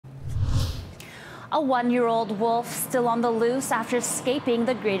A 1-year-old wolf still on the loose after escaping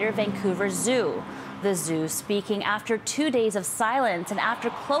the Greater Vancouver Zoo. The zoo speaking after 2 days of silence and after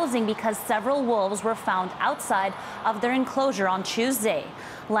closing because several wolves were found outside of their enclosure on Tuesday.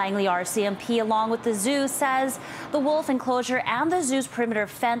 Langley RCMP, along with the zoo, says the wolf enclosure and the zoo's perimeter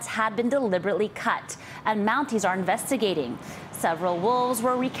fence had been deliberately cut, and Mounties are investigating. Several wolves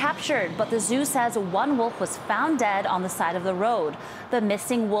were recaptured, but the zoo says one wolf was found dead on the side of the road. The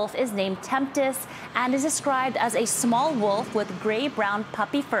missing wolf is named Tempest and is described as a small wolf with gray-brown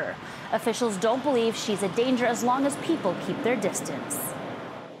puppy fur. Officials don't believe she's a danger as long as people keep their distance.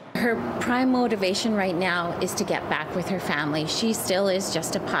 Her prime motivation right now is to get back with her family. She still is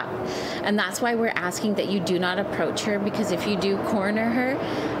just a pup. And that's why we're asking that you do not approach her, because if you do corner her,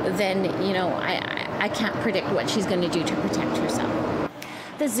 then, I can't predict what she's going to do to protect herself.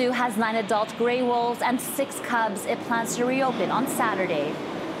 The zoo has 9 adult gray wolves and 6 cubs. It plans to reopen on Saturday.